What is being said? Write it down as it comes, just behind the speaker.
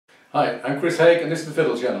Hi, I'm Chris Haigh and this is the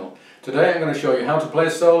Fiddle channel. Today I'm going to show you how to play a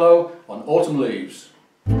solo on Autumn Leaves.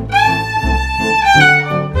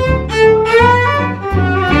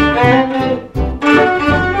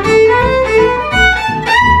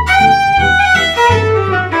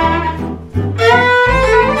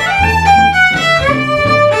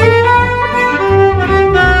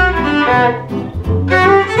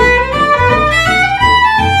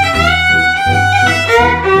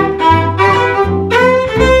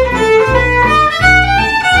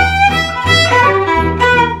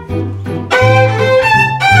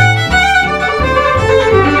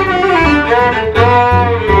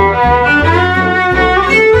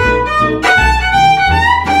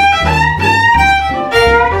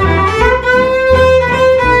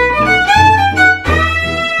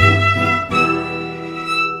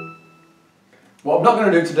 What I'm not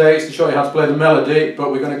going to do today is to show you how to play the melody,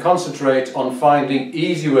 but we're going to concentrate on finding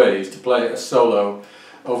easy ways to play a solo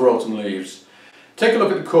over Autumn Leaves. Take a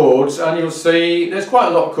look at the chords and you'll see there's quite a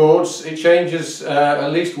lot of chords. It changes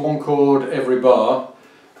at least one chord every bar,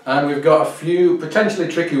 and we've got a few potentially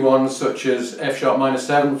tricky ones such as F sharp minor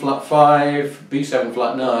 7 flat 5, B7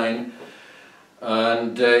 flat 9,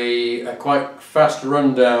 and a quite fast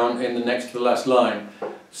rundown in the next to the last line.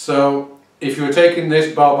 So if you were taking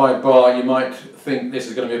this bar by bar, you might think this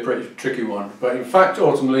is going to be a pretty tricky one, but in fact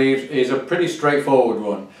Autumn Leaves is a pretty straightforward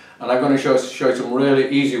one, and I'm going to show you some really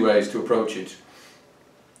easy ways to approach it.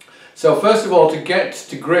 So first of all, to get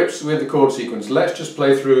to grips with the chord sequence, let's just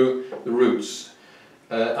play through the roots,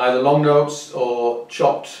 either long notes or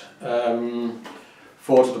chopped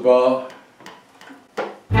 4 to the bar.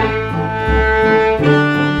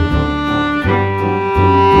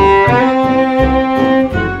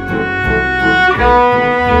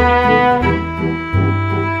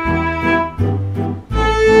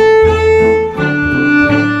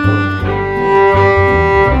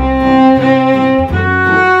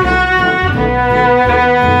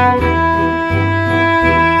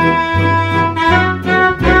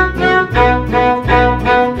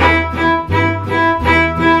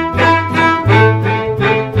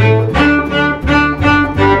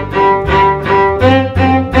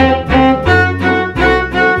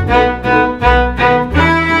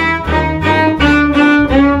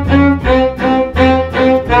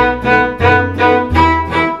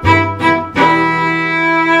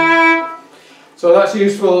 So that's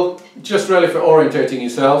useful just really for orientating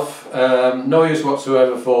yourself, no use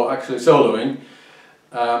whatsoever for actually soloing.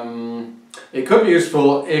 It could be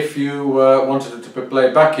useful if you wanted to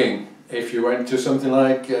play backing, if you went to something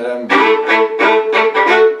like,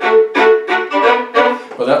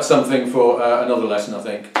 but that's something for another lesson, I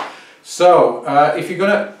think. So if you're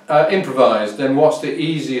going to improvise, then what's the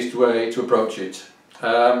easiest way to approach it?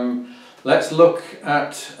 Let's look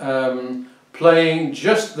at playing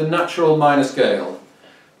just the natural minor scale.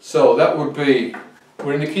 So that would be,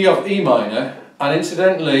 we're in the key of E minor, and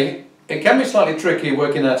incidentally it can be slightly tricky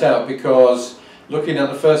working that out because looking at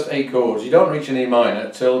the first 8 chords you don't reach an E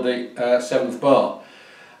minor till the 7th bar.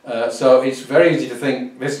 So it's very easy to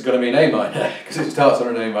think this is going to be an A minor because it starts on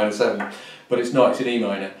an A minor 7, but it's not, it's an E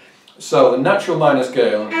minor. So the natural minor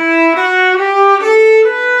scale,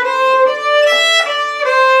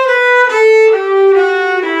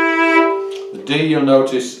 D, you'll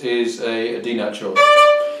notice, is a D natural.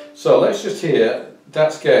 So let's just hear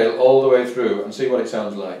that scale all the way through and see what it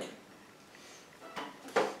sounds like.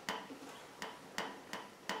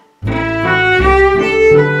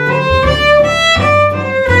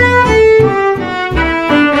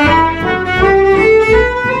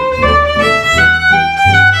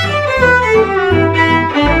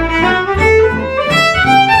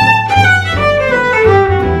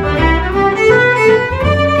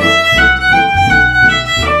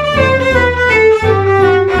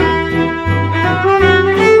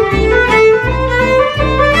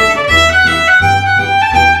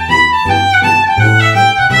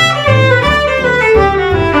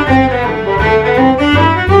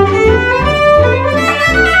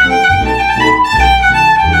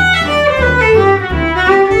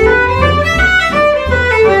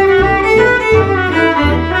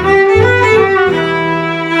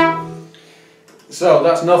 So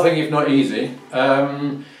that's nothing if not easy.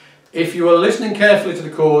 If you were listening carefully to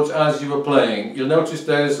the chords as you were playing, you'll notice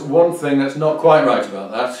there's one thing that's not quite right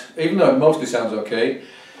about that, even though it mostly sounds okay.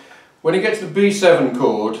 When you get to the B7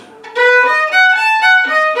 chord,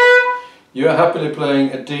 you're happily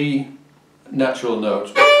playing a D natural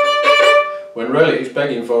note, when really it's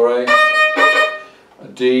begging for a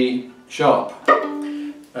D sharp,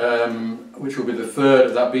 which will be the third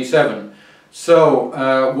of that B7.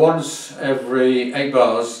 So once every 8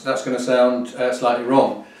 bars that's going to sound slightly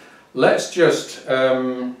wrong. let's just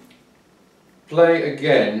play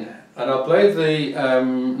again, and I'll play the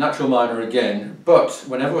natural minor again, but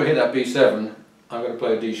whenever we hit that B7 I'm going to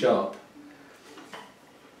play a D sharp.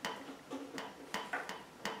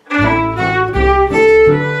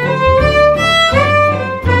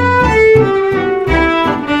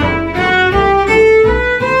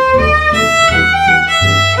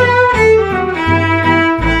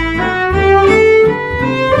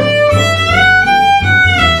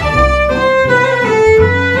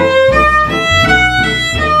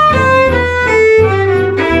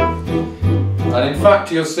 In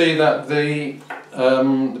fact, you'll see that the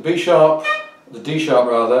B sharp, the D sharp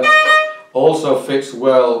rather, also fits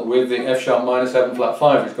well with the F sharp minor 7 flat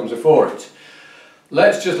 5 which comes before it.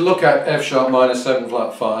 Let's just look at F sharp minor 7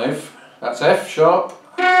 flat 5. That's F sharp,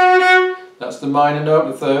 that's the minor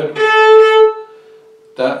note, the third,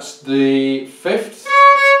 that's the fifth,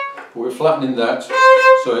 but we're flattening that,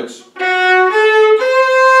 so it's,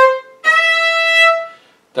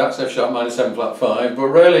 that's F sharp minor 7 flat 5, but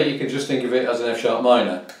really you can just think of it as an F sharp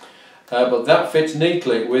minor. But that fits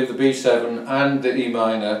neatly with the B7 and the E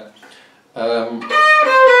minor,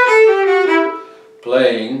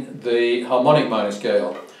 playing the harmonic minor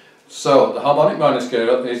scale. So the harmonic minor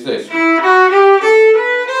scale is this.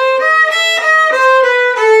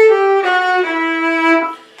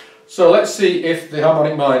 So let's see if the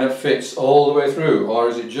harmonic minor fits all the way through, or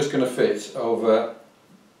is it just going to fit over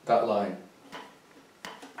that line.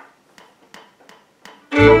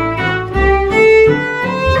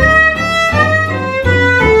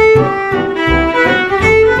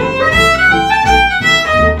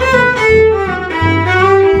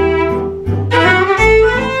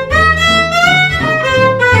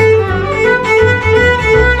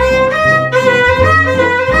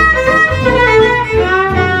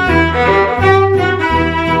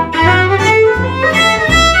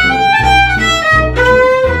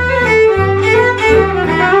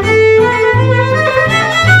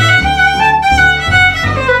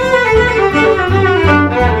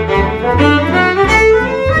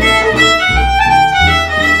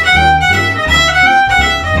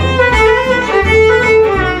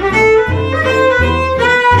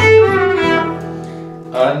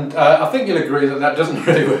 I think you'll agree that that doesn't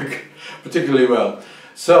really work particularly well.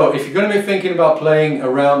 So if you're going to be thinking about playing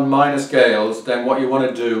around minor scales, then what you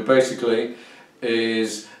want to do basically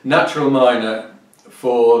is natural minor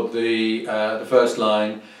for the first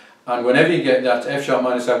line, and whenever you get that F sharp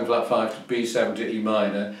minor 7 flat 5 to B7 to E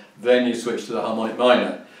minor, then you switch to the harmonic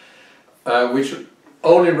minor, which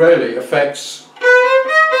only really affects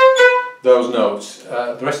those notes.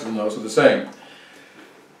 The rest of the notes are the same.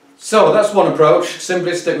 So that's one approach,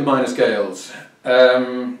 simply stick with minor scales.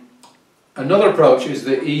 Another approach is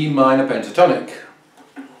the E minor pentatonic,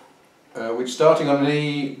 which starting on an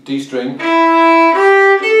E, D string,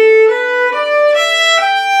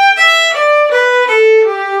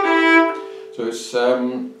 so it's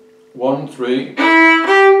 1, 3,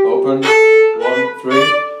 open, 1, 3,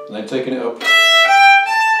 and then taking it up.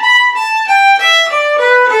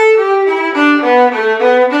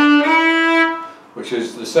 Which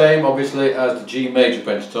is the same obviously as the G major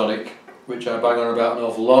pentatonic, which I bang on about an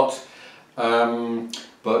awful lot,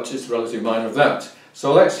 but it's the relative minor of that.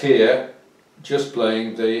 So let's hear just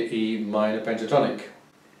playing the E minor pentatonic.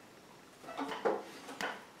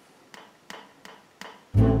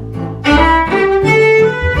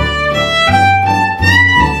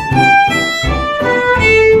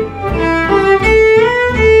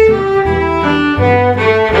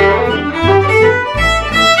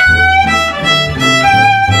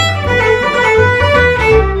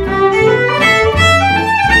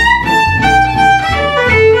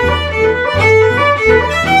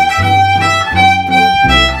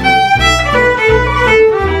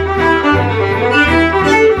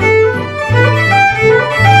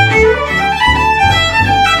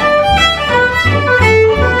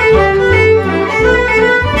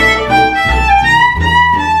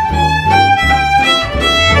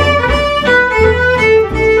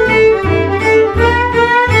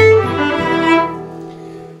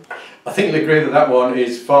 I think you'll agree that that one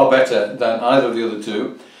is far better than either of the other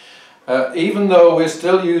two. Even though we're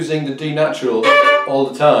still using the D natural all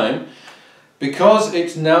the time, because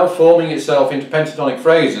it's now forming itself into pentatonic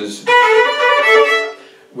phrases,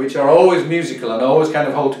 which are always musical and always kind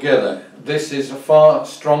of hold together, this is a far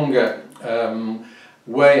stronger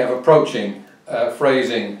way of approaching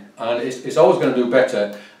phrasing, and it's always going to do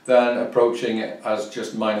better than approaching it as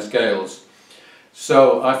just minor scales.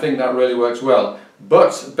 So I think that really works well.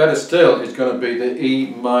 But better still is going to be the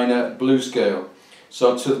E minor blues scale.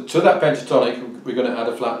 So to that pentatonic we're going to add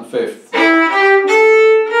a flattened fifth.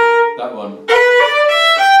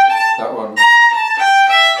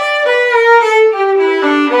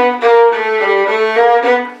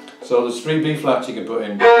 there's 3 B flats you can put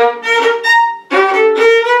in.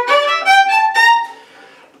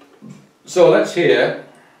 So let's hear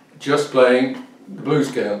just playing the blues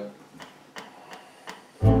scale.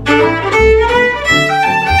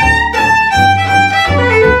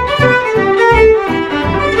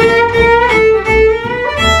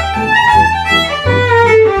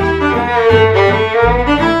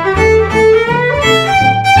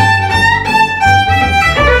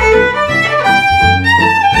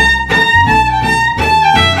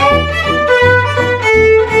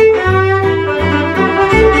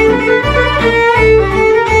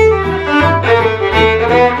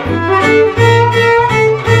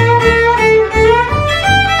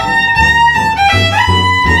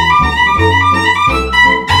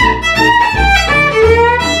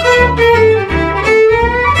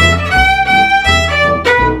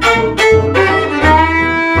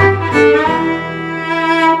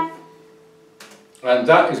 And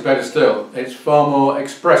that is better still. It's far more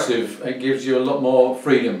expressive. It gives you a lot more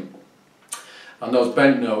freedom. And those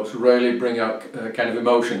bent notes really bring out kind of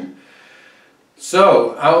emotion.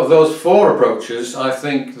 So, out of those 4 approaches, I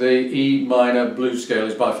think the E minor blues scale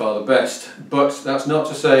is by far the best. But that's not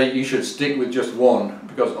to say you should stick with just one,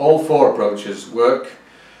 because all 4 approaches work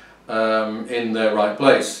in their right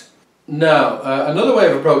place. Now, another way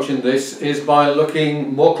of approaching this is by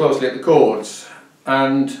looking more closely at the chords.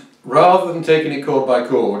 And rather than taking it chord by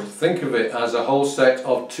chord, think of it as a whole set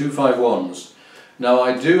of 2-5-1s. Now,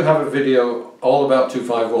 I do have a video all about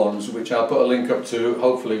 2-5-1s, which I'll put a link up to,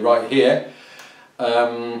 hopefully right here.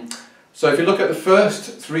 So if you look at the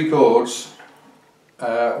first 3 chords,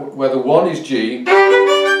 where the 1 is G,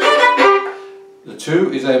 the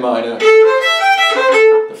 2 is A minor,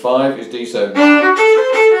 the 5 is D7,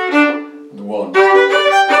 and the 1.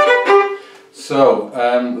 So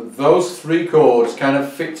those 3 chords kind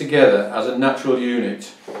of fit together as a natural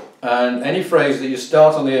unit, and any phrase that you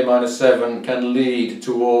start on the A minor 7 can lead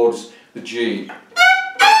towards the G.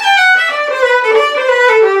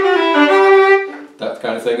 That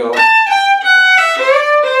kind of thing.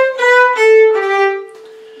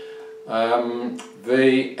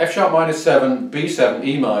 The F sharp minor 7, B7,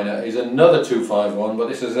 E minor is another 2-5-1, but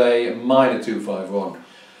this is a minor 2-5-1.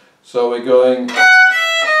 So we're going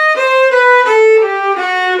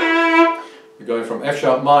from F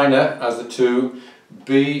sharp minor as the 2,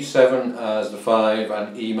 B7 as the 5,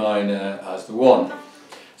 and E minor as the 1.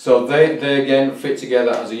 So they again fit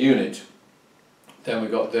together as a unit. Then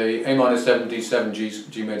we've got the A minor 7, D7,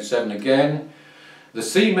 G major 7 again. The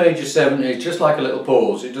C major 7 is just like a little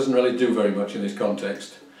pause. It doesn't really do very much in this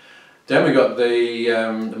context. Then we've got the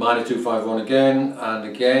minor 2-5-1 again,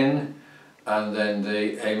 and then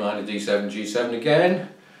the A minor D7, G7 again.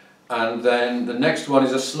 And then the next one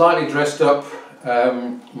is a slightly dressed up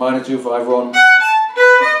minor 2-5-1.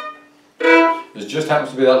 There just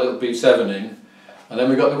happens to be that little B7 in. And then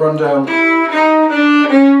we've got the rundown,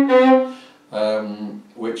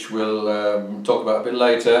 which we'll talk about a bit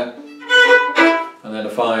later, and then a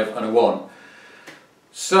 5 and a 1.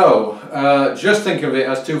 So, just think of it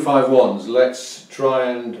as 2-5-1s. Let's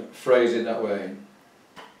try and phrase it that way.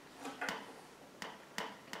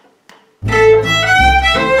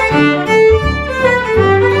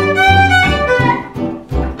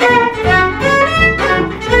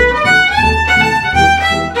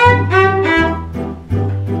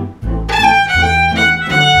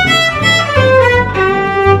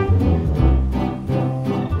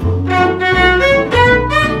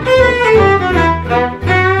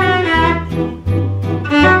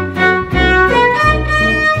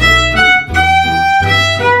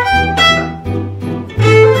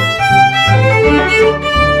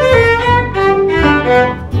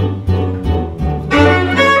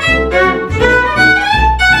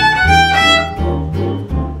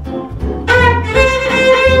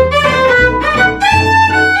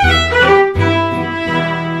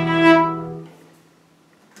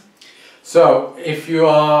 So, if you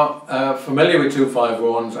are familiar with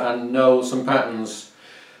 2-5-1s and know some patterns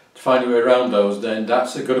to find your way around those, then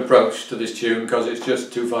that's a good approach to this tune, because it's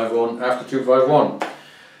just 2-5-1 after 2-5-1.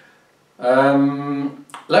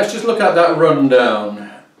 Let's just look at that rundown.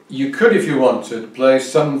 You could, if you wanted, play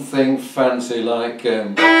something fancy like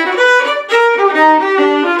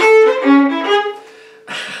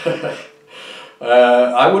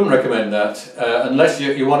I wouldn't recommend that unless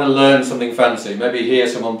you want to learn something fancy, maybe hear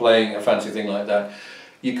someone playing a fancy thing like that.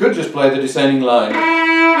 You could just play the descending line,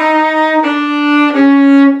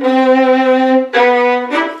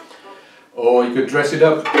 or you could dress it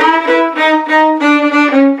up,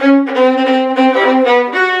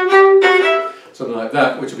 something like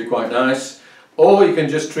that, which would be quite nice. or you can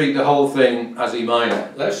just treat the whole thing as E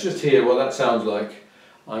minor. Let's just hear what that sounds like.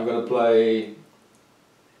 I'm going to play,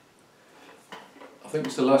 I think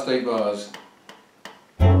it's the last 8 bars.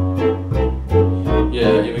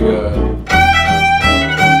 Yeah, here we go.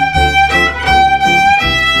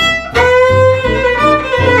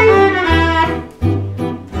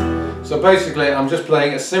 So basically I'm just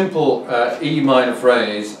playing a simple E minor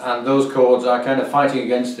phrase, and those chords are kind of fighting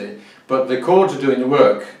against it, but the chords are doing the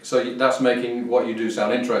work, so that's making what you do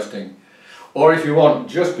sound interesting. Or if you want,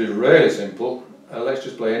 just be really simple, let's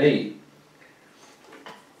just play an E.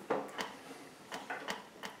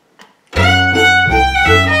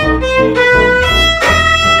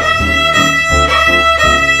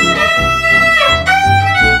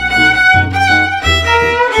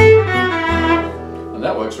 And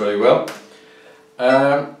that works really well.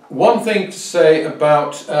 One thing to say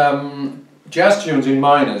about jazz tunes in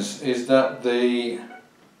minors is that the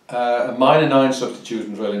minor 9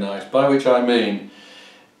 substitution is really nice, by which I mean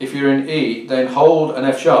if you're in E, then hold an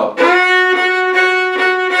F sharp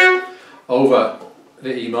over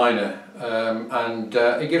the E minor, and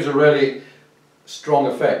it gives a really strong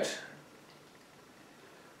effect.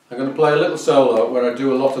 I'm going to play a little solo where I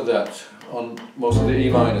do a lot of that on most of the E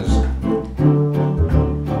minors.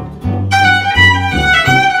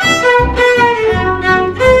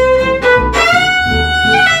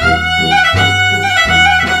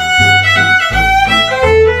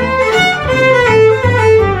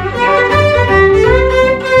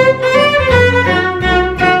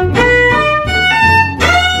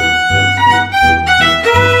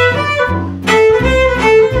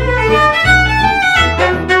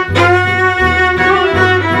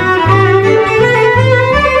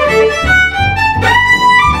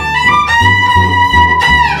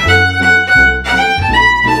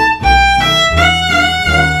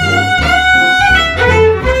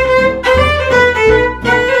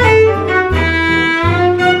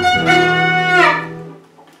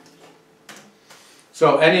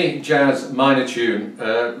 So any jazz minor tune,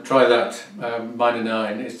 try that, minor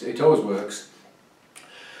 9, it always works.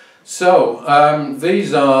 So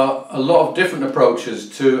these are a lot of different approaches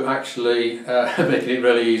to actually making it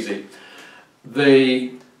really easy.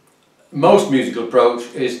 The most musical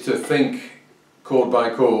approach is to think chord by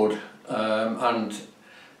chord and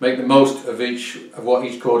make the most of what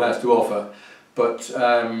each chord has to offer. But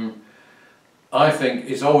I think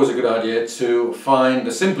it's always a good idea to find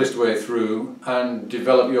the simplest way through and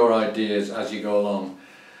develop your ideas as you go along.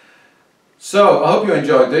 So I hope you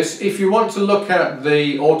enjoyed this. If you want to look at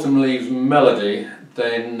the Autumn Leaves melody,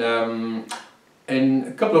 then in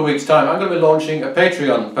a couple of weeks' time I'm going to be launching a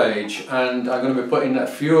Patreon page, and I'm going to be putting a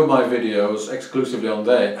few of my videos exclusively on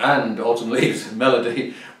there, and Autumn Leaves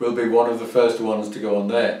melody will be one of the first ones to go on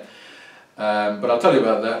there. But I'll tell you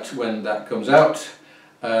about that when that comes out.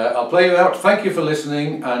 I'll play you out. Thank you for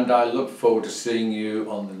listening, and I look forward to seeing you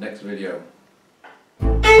on the next video.